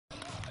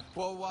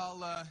Well, while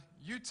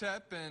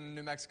UTEP and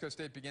New Mexico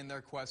State begin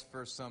their quest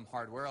for some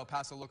hardware, El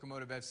Paso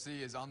Locomotive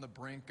FC is on the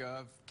brink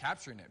of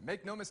capturing it.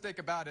 Make no mistake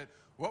about it,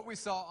 what we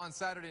saw on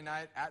Saturday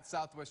night at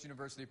Southwest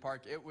University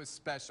Park, it was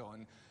special.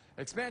 An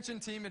expansion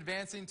team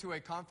advancing to a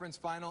conference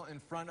final in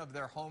front of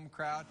their home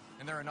crowd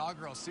in their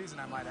inaugural season,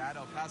 I might add.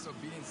 El Paso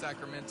beating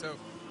Sacramento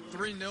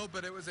 3-0,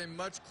 but it was a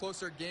much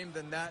closer game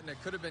than that, and it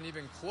could have been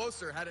even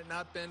closer had it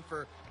not been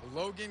for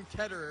Logan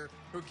Ketterer,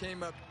 who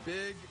came up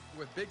big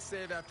with big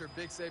save after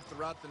big save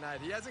throughout the night.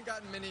 He hasn't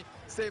gotten many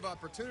save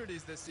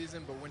opportunities this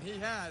season, but when he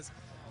has,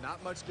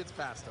 not much gets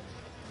past him.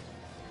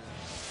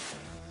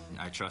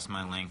 I trust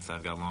my length.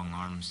 I've got long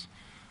arms.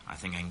 I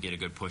think I can get a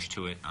good push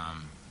to it.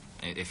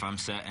 If I'm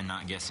set and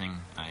not guessing,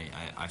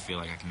 I feel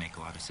like I can make a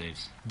lot of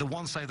saves. The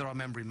one save that I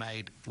remember he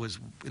made was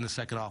in the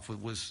second half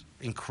was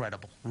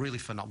incredible, really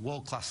phenomenal,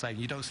 world-class save.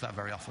 You don't see that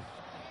very often.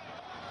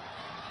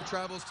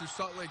 Travels to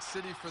Salt Lake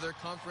City for their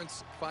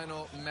conference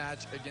final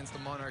match against the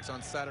Monarchs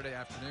on Saturday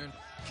afternoon.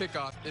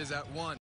 Kickoff is at 1.